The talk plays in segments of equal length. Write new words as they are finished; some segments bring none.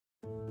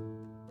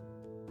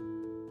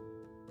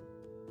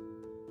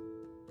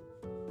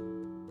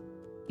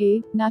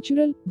A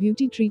natural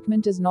beauty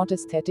treatment is not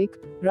aesthetic,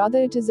 rather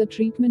it is a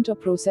treatment or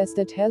process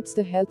that helps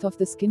the health of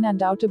the skin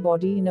and outer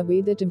body in a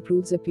way that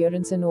improves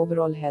appearance and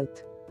overall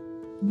health.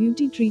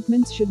 Beauty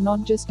treatments should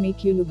not just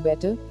make you look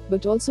better,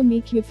 but also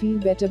make you feel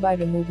better by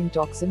removing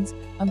toxins,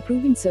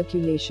 improving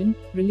circulation,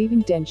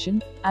 relieving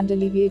tension, and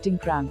alleviating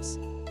cramps.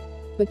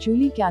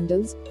 Patchouli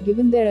candles,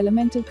 given their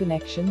elemental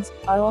connections,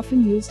 are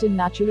often used in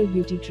natural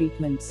beauty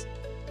treatments.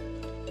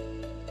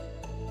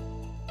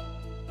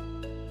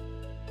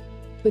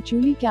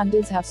 Patchouli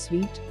candles have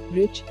sweet,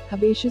 rich,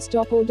 herbaceous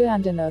top odor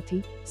and an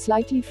earthy,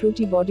 slightly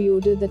fruity body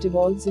odor that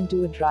evolves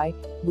into a dry,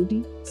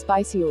 woody,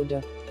 spicy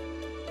odor.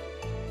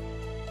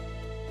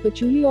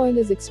 Patchouli oil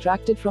is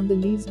extracted from the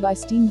leaves by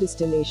steam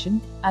distillation,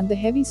 and the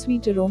heavy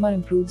sweet aroma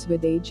improves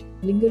with age,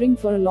 lingering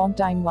for a long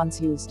time once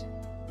used.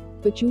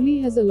 Patchouli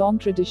has a long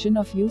tradition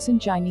of use in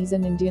Chinese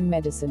and Indian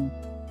medicine.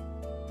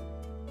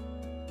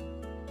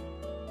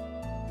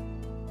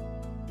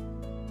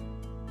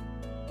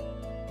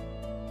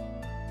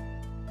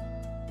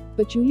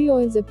 Patchouli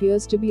oils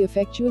appears to be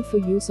effectual for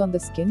use on the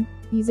skin,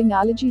 easing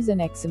allergies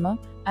and eczema,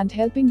 and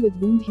helping with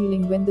wound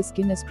healing when the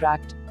skin is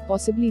cracked,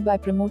 possibly by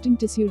promoting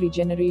tissue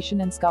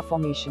regeneration and scar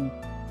formation.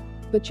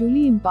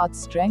 Patchouli imparts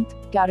strength,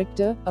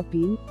 character,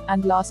 appeal,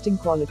 and lasting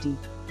quality.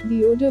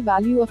 The odor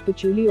value of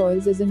patchouli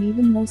oils is an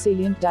even more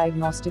salient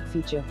diagnostic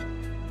feature.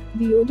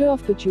 The odor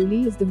of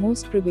patchouli is the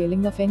most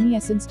prevailing of any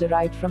essence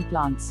derived from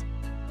plants.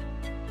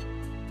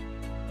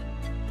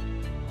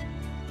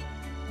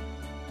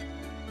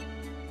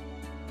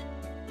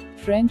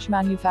 French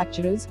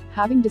manufacturers,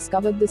 having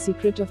discovered the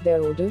secret of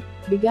their odor,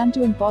 began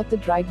to import the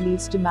dried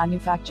leaves to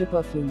manufacture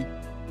perfume.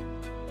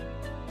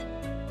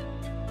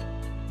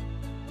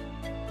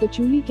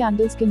 Patchouli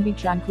candles can be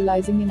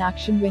tranquilizing in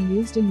action when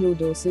used in low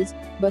doses,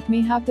 but may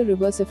have the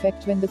reverse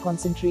effect when the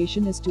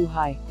concentration is too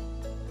high.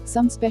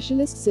 Some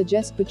specialists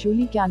suggest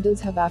patchouli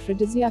candles have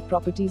aphrodisiac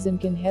properties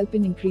and can help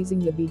in increasing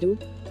libido,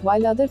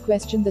 while others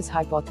question this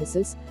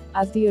hypothesis,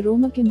 as the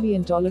aroma can be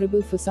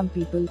intolerable for some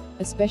people,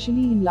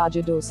 especially in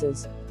larger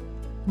doses.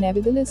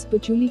 Nevertheless,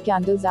 patchouli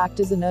candles act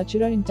as a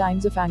nurturer in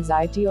times of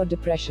anxiety or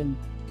depression.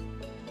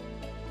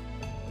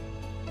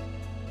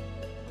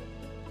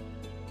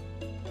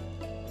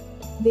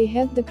 They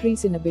help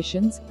decrease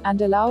inhibitions, and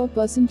allow a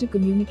person to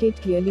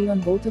communicate clearly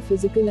on both a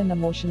physical and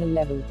emotional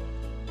level.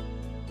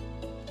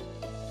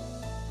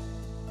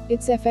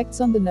 Its effects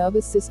on the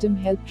nervous system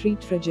help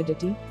treat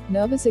frigidity,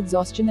 nervous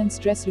exhaustion and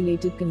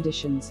stress-related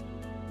conditions.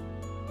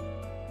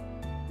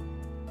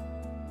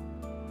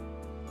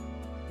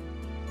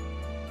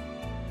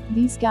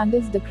 These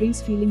candles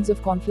decrease feelings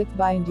of conflict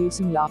by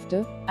inducing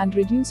laughter, and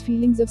reduce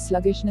feelings of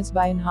sluggishness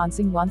by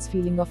enhancing one's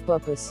feeling of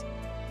purpose.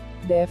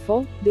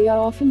 Therefore, they are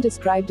often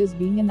described as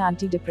being an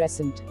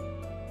antidepressant.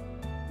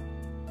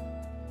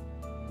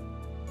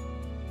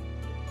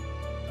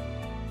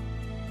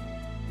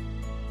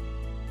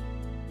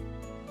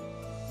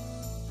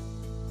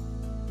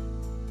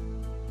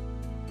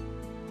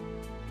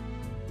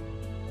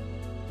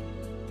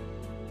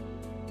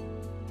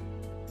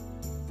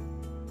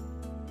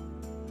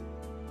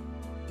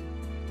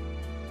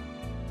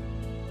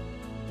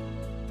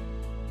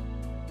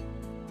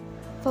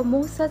 For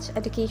more such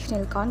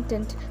educational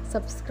content,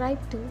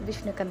 subscribe to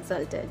Vishnu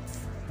Consultants.